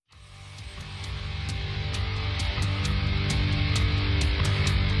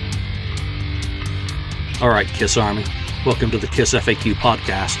All right, KISS Army, welcome to the KISS FAQ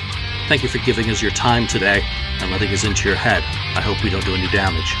podcast. Thank you for giving us your time today and letting us into your head. I hope we don't do any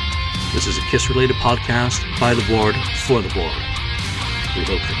damage. This is a KISS-related podcast by the board, for the board. We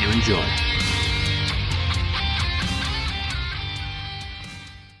hope that you enjoy.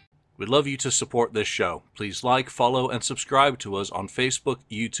 We'd love you to support this show. Please like, follow, and subscribe to us on Facebook,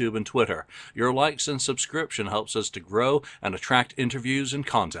 YouTube, and Twitter. Your likes and subscription helps us to grow and attract interviews and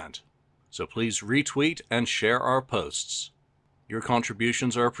content. So please retweet and share our posts. Your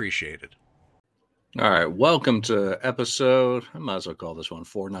contributions are appreciated. All right, welcome to episode, I might as well call this one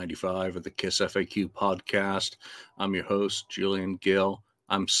 495 of the KISS FAQ podcast. I'm your host, Julian Gill.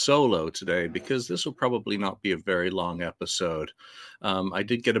 I'm solo today because this will probably not be a very long episode. I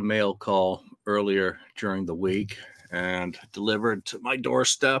did get a mail call earlier during the week, and delivered to my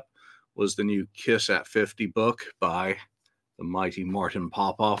doorstep was the new KISS at 50 book by the mighty Martin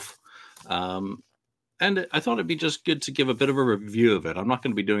Popoff. And I thought it'd be just good to give a bit of a review of it. I'm not going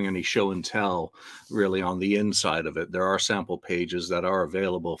to be doing any show and tell really on the inside of it. There are sample pages that are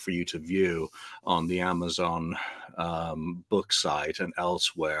available for you to view on the Amazon book site and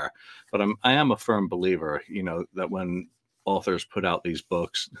elsewhere. But I am a firm believer, that when authors put out these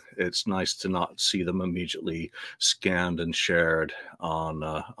books, it's nice to not see them immediately scanned and shared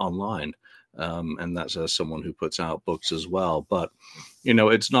online. And that's as someone who puts out books as well. But,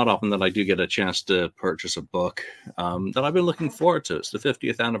 it's not often that I do get a chance to purchase a book that I've been looking forward to. It's the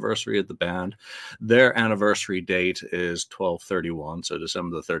 50th anniversary of the band. Their anniversary date is 12/31, so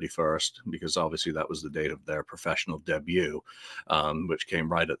December the 31st, because obviously that was the date of their professional debut, which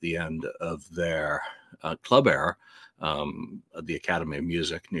came right at the end of their club era. At the Academy of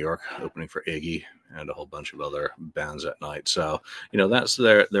Music, New York, opening for Iggy and a whole bunch of other bands at night. So, that's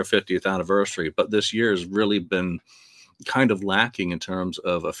their 50th anniversary. But this year has really been kind of lacking in terms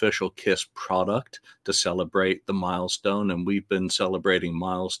of official KISS product to celebrate the milestone. And we've been celebrating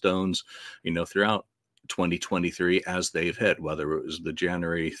milestones, throughout 2023 as they've hit, whether it was the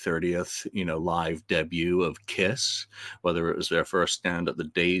January 30th, live debut of KISS, whether it was their first stand at the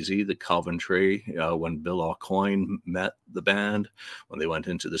Daisy, the Coventry, when Bill Aucoin met the band, when they went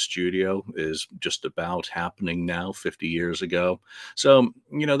into the studio, is just about happening now, 50 years ago. So,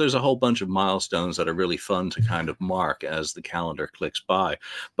 there's a whole bunch of milestones that are really fun to kind of mark as the calendar clicks by.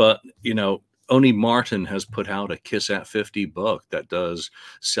 But, only Martin has put out a KISS at 50 book that does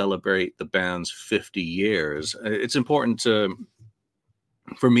celebrate the band's 50 years. It's important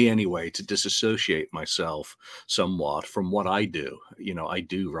for me anyway, to disassociate myself somewhat from what I do. I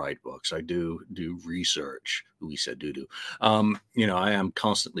do write books. I do research. We said do. I am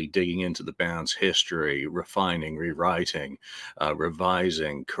constantly digging into the band's history, refining, rewriting,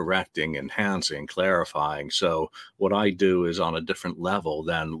 revising, correcting, enhancing, clarifying. So what I do is on a different level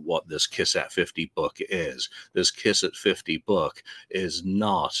than what this KISS at 50 book is. This KISS at 50 book is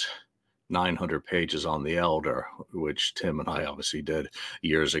not 900 pages on the Elder, which Tim and I obviously did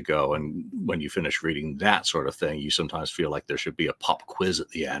years ago. And when you finish reading that sort of thing, you sometimes feel like there should be a pop quiz at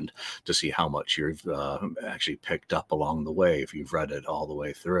the end to see how much you've actually picked up along the way, if you've read it all the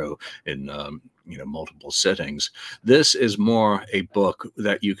way through in multiple sittings. This is more a book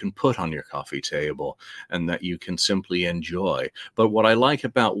that you can put on your coffee table and that you can simply enjoy. But what I like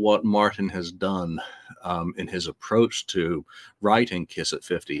about what Martin has done in his approach to writing KISS at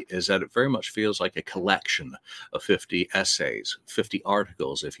 50 is that it very much feels like a collection of 50 essays, 50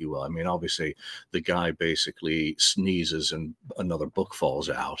 articles, if you will. I mean, obviously, the guy basically sneezes and another book falls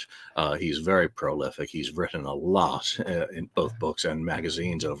out. He's very prolific. He's written a lot in both books and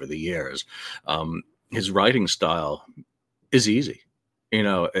magazines over the years. His writing style is easy.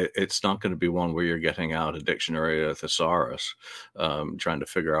 It's not going to be one where you're getting out a dictionary or a thesaurus, trying to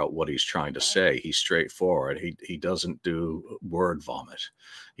figure out what he's trying to say. He's straightforward. He doesn't do word vomit.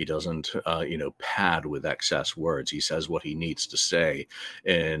 He doesn't, pad with excess words. He says what he needs to say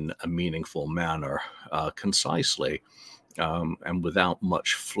in a meaningful manner, concisely. And without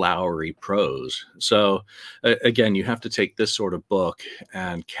much flowery prose. So again, you have to take this sort of book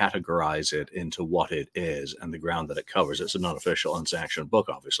and categorize it into what it is and the ground that it covers. It's an unofficial, unsanctioned book,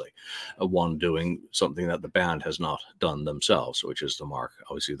 obviously, one doing something that the band has not done themselves, which is to mark,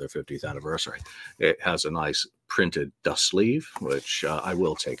 obviously, their 50th anniversary. It has a nice printed dust sleeve, which I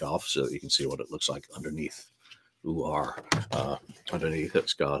will take off so that you can see what it looks like underneath. Underneath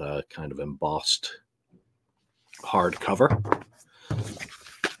it's got a kind of embossed hardcover.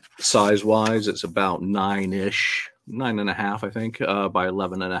 Size-wise, it's about 9.5, I think, by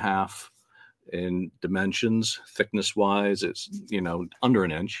 11.5 in dimensions. Thickness-wise, it's, under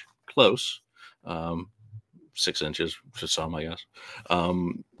an inch, close. 6 inches for some, I guess.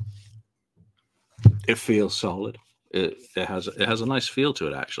 It feels solid. It has a nice feel to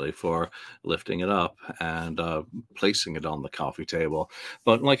it, actually, for lifting it up and placing it on the coffee table.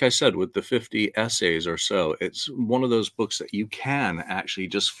 But like I said, with the 50 essays or so, it's one of those books that you can actually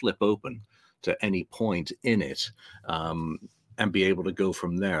just flip open to any point in it, um, and be able to go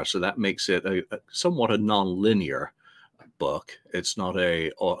from there. So that makes it somewhat a non-linear book. It's not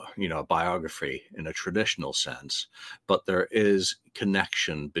a biography in a traditional sense, but there is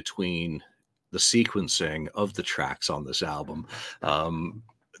connection between the sequencing of the tracks on this album. Um,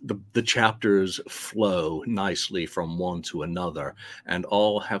 the chapters flow nicely from one to another and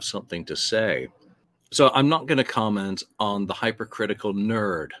all have something to say. So I'm not going to comment on the hypercritical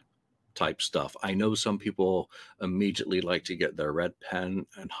nerd type stuff. I know some people immediately like to get their red pen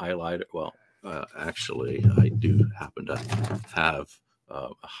and highlight it. Well, actually, I do happen to have a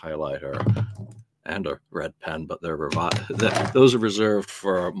highlighter and a red pen, but those are reserved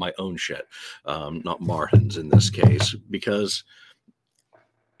for my own shit, not Martin's in this case, because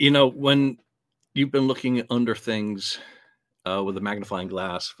when you've been looking under things with a magnifying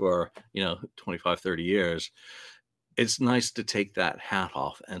glass for 25, 30 years, it's nice to take that hat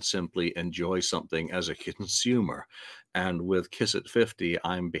off and simply enjoy something as a consumer. And with Kiss It 50,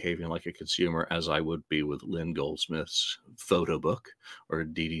 I'm behaving like a consumer as I would be with Lynn Goldsmith's photo book or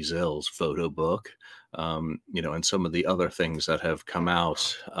Dee Dee Zill's photo book, and some of the other things that have come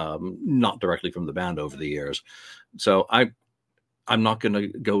out, not directly from the band over the years. So I'm not going to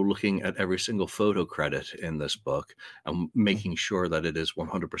go looking at every single photo credit in this book. I'm making sure that it is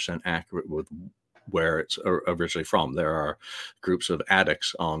 100% accurate with where it's originally from. There are groups of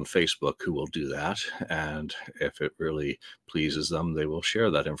addicts on Facebook who will do that, and if it really pleases them, they will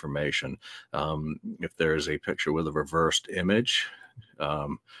share that information. If there's a picture with a reversed image,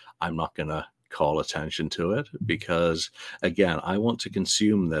 I'm not going to call attention to it because, again, I want to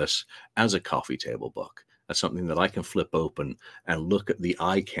consume this as a coffee table book, as something that I can flip open and look at the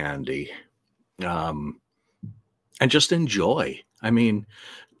eye candy, and just enjoy. I mean,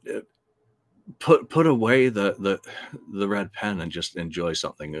 put away the red pen and just enjoy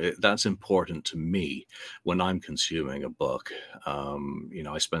something. That's important to me when I'm consuming a book.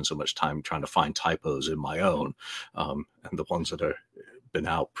 I spend so much time trying to find typos in my own, and the ones that are been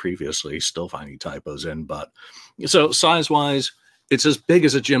out previously still finding typos in. But so size wise, it's as big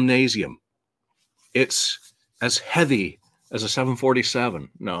as a gymnasium. It's as heavy as a 747.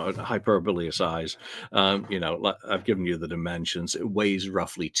 No, hyperbole size. I've given you the dimensions. It weighs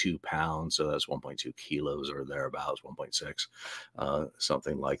roughly 2 pounds, so that's 1.2 kilos or thereabouts, 1.6,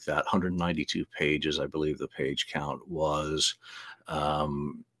 something like that. 192 pages, I believe the page count was.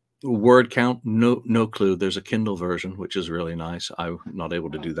 Word count, no clue. There's a Kindle version, which is really nice. I'm not able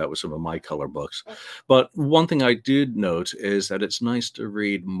to do that with some of my color books. But one thing I did note is that it's nice to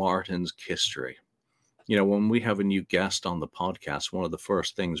read Martin's history. When we have a new guest on the podcast, one of the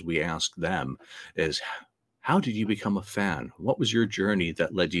first things we ask them is, how did you become a fan? What was your journey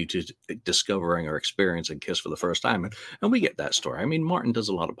that led you to discovering or experiencing Kiss for the first time? And we get that story. I mean, Martin does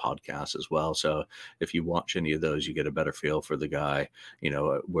a lot of podcasts as well. So if you watch any of those, you get a better feel for the guy,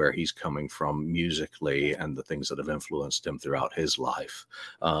 where he's coming from musically and the things that have influenced him throughout his life.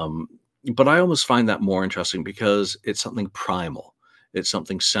 But I almost find that more interesting because it's something primal. It's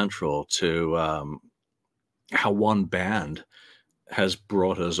something central to how one band has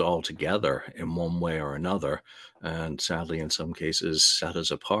brought us all together in one way or another, and sadly, in some cases, set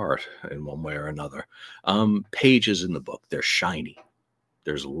us apart in one way or another. Pages in the book, they're shiny.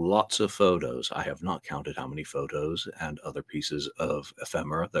 There's lots of photos. I have not counted how many photos and other pieces of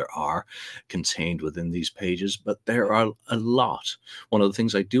ephemera there are contained within these pages, but there are a lot. One of the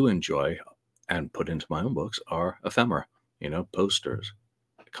things I do enjoy and put into my own books are ephemera, posters,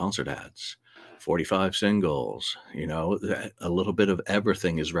 concert ads, 45 singles, a little bit of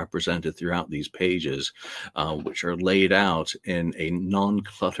everything is represented throughout these pages, which are laid out in a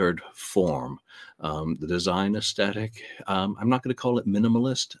non-cluttered form. The design aesthetic, I'm not going to call it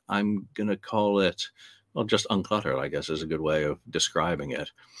minimalist. I'm going to call it, well, just uncluttered, I guess is a good way of describing it.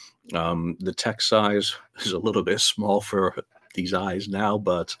 The text size is a little bit small for these eyes now,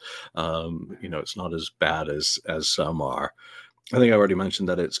 but, it's not as bad as some are. I think I already mentioned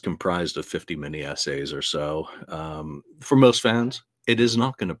that it's comprised of 50 mini essays or so. For most fans, it is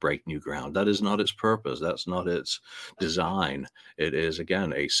not going to break new ground. That is not its purpose. That's not its design. It is,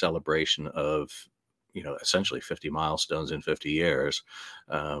 again, a celebration of, essentially 50 milestones in 50 years.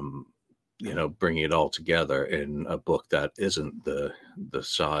 Bringing it all together in a book that isn't the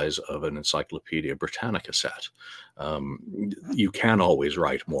size of an Encyclopedia Britannica set. You can always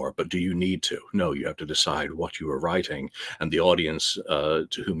write more, but do you need to? No, you have to decide what you are writing and the audience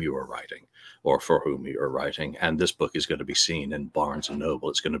to whom you are writing. or for whom you're writing. And this book is going to be seen in Barnes and Noble.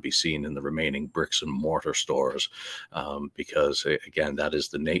 It's going to be seen in the remaining bricks and mortar stores, because, again, that is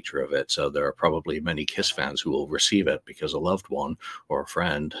the nature of it. So there are probably many Kiss fans who will receive it because a loved one or a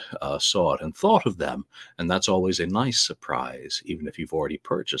friend saw it and thought of them. And that's always a nice surprise, even if you've already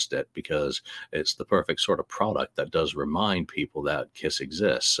purchased it, because it's the perfect sort of product that does remind people that Kiss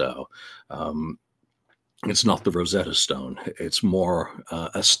exists. So, it's not the Rosetta Stone. It's more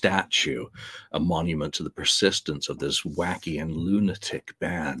a statue, a monument to the persistence of this wacky and lunatic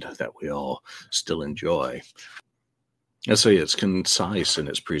band that we all still enjoy. I say it's concise in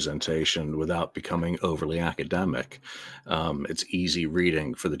its presentation without becoming overly academic. It's easy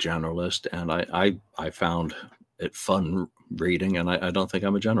reading for the generalist, and I found it fun reading, and I don't think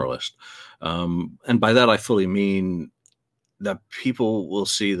I'm a generalist. And by that, I fully mean that people will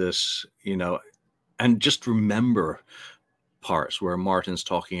see this, and just remember parts where Martin's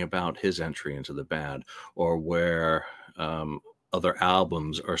talking about his entry into the band, or where other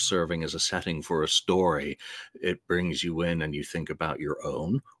albums are serving as a setting for a story. It brings you in and you think about your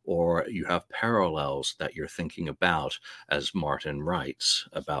own, or you have parallels that you're thinking about as Martin writes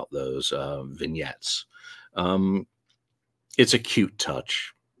about those vignettes. It's a cute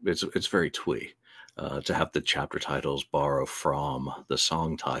touch. It's very twee to have the chapter titles borrow from the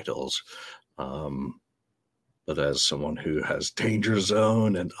song titles. But as someone who has Danger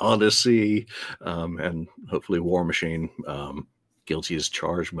Zone and Odyssey, and hopefully War Machine, guilty as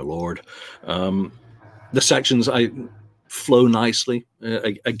charged, my lord, the sections flow nicely.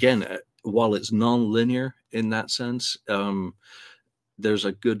 Again, while it's non-linear in that sense, there's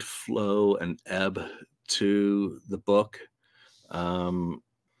a good flow and ebb to the book.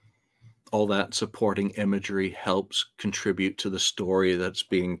 All that supporting imagery helps contribute to the story that's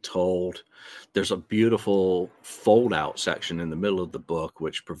being told. There's a beautiful fold-out section in the middle of the book,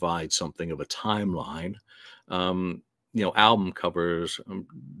 which provides something of a timeline. Album covers,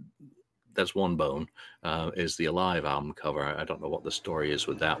 that's one bone, is the Alive album cover. I don't know what the story is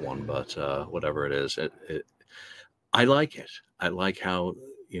with that one, but whatever it is, I like it. I like how,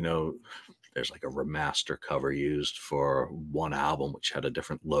 there's like a remaster cover used for one album, which had a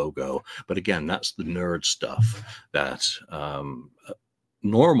different logo. But again, that's the nerd stuff that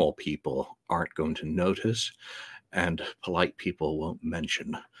normal people aren't going to notice and polite people won't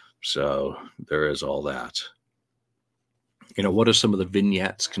mention. So there is all that. What are some of the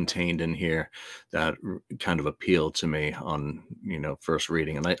vignettes contained in here that kind of appealed to me on, first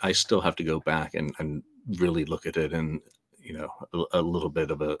reading? And I still have to go back and really look at it and, a little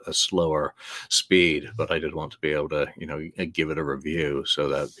bit of a slower speed, but I did want to be able to, give it a review so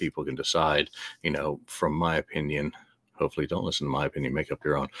that people can decide, from my opinion. Hopefully don't listen to my opinion, make up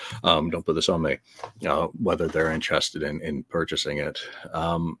your own. Don't put this on me, whether they're interested in purchasing it.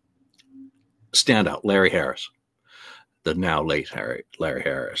 Standout, Larry Harris, the now late Larry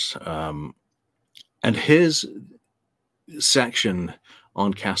Harris. And his section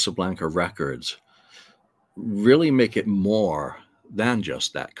on Casablanca Records really make it more than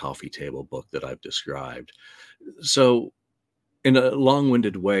just that coffee table book that I've described. So in a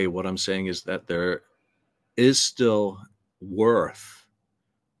long-winded way, what I'm saying is that there is still worth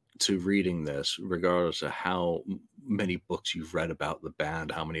to reading this, regardless of how many books you've read about the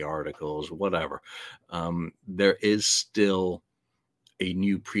band, how many articles, whatever. There is still a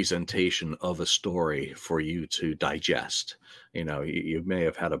new presentation of a story for you to digest. You may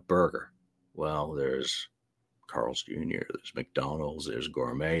have had a burger. Well, there's Carl's Jr., there's McDonald's, there's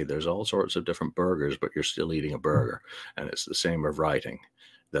Gourmet, there's all sorts of different burgers, but you're still eating a burger. And it's the same of writing,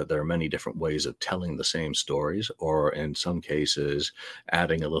 that there are many different ways of telling the same stories, or in some cases,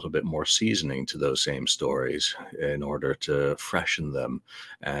 adding a little bit more seasoning to those same stories in order to freshen them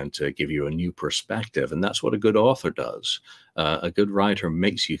and to give you a new perspective. And that's what a good author does. A good writer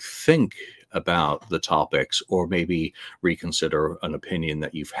makes you think about the topics, or maybe reconsider an opinion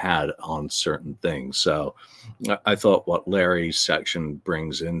that you've had on certain things. So I thought what Larry's section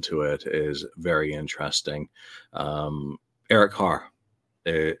brings into it is very interesting. Eric Carr,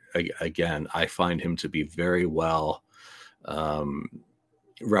 again, I find him to be very well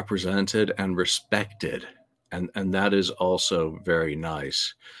represented and respected. And that is also very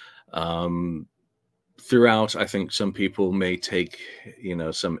nice. Throughout, I think some people may take,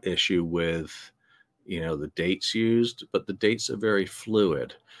 some issue with, the dates used, but the dates are very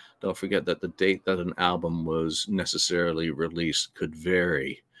fluid. Don't forget that the date that an album was necessarily released could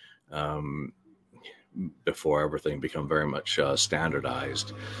vary before everything become very much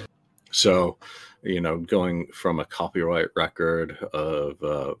standardized. So going from a copyright record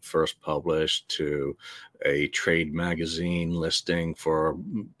of first published to a trade magazine listing for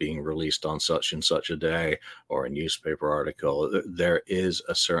being released on such and such a day, or a newspaper article. There is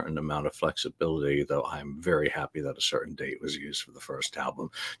a certain amount of flexibility, though I'm very happy that a certain date was used for the first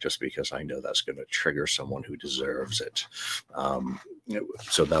album, just because I know that's going to trigger someone who deserves it.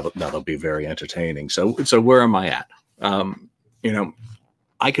 So that'll be very entertaining. So where am I at?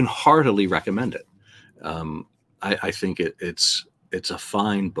 I can heartily recommend it. I think it's a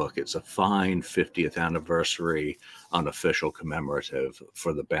fine book. It's a fine 50th anniversary unofficial commemorative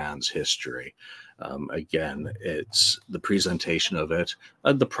for the band's history. Again, it's the presentation of it,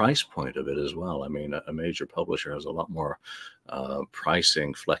 the price point of it as well. I mean, a major publisher has a lot more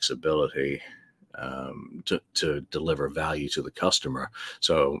pricing flexibility to deliver value to the customer.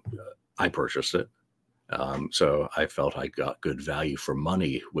 So I purchased it. So I felt I got good value for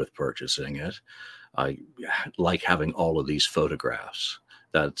money with purchasing it. I like having all of these photographs.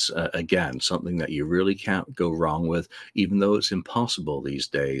 That's, again, something that you really can't go wrong with, even though it's impossible these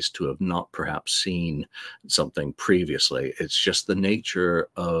days to have not perhaps seen something previously. It's just the nature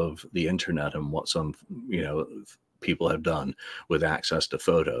of the internet and what some, people have done with access to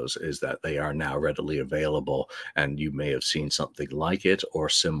photos, is that they are now readily available, and you may have seen something like it or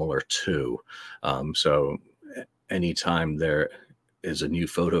similar to. So anytime there is a new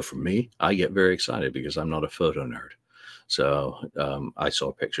photo from me, I get very excited because I'm not a photo nerd. So I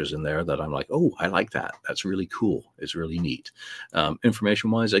saw pictures in there that I'm like, oh, I like that. That's really cool. It's really neat.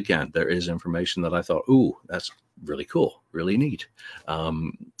 Information-wise, again, there is information that I thought, ooh, that's really cool, really neat.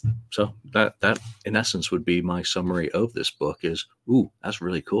 So that in essence would be my summary of this book is, ooh, that's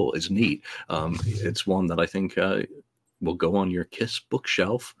really cool. It's neat. It's one that I think will go on your KISS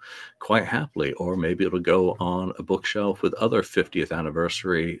bookshelf quite happily, or maybe it'll go on a bookshelf with other 50th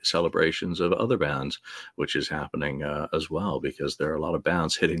anniversary celebrations of other bands, which is happening as well, because there are a lot of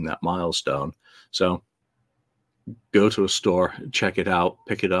bands hitting that milestone. So go to a store, check it out,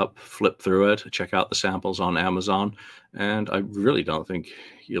 pick it up, flip through it, check out the samples on Amazon, and I really don't think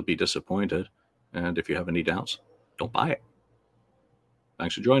you'll be disappointed. And if you have any doubts, don't buy it.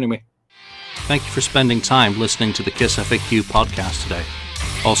 Thanks for joining me. Thank you for spending time listening to the KISS FAQ podcast today.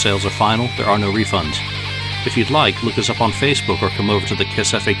 All sales are final, there are no refunds. If you'd like, look us up on Facebook or come over to the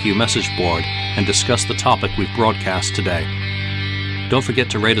KISS FAQ message board and discuss the topic we've broadcast today. Don't forget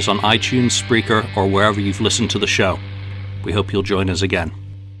to rate us on iTunes, Spreaker, or wherever you've listened to the show. We hope you'll join us again.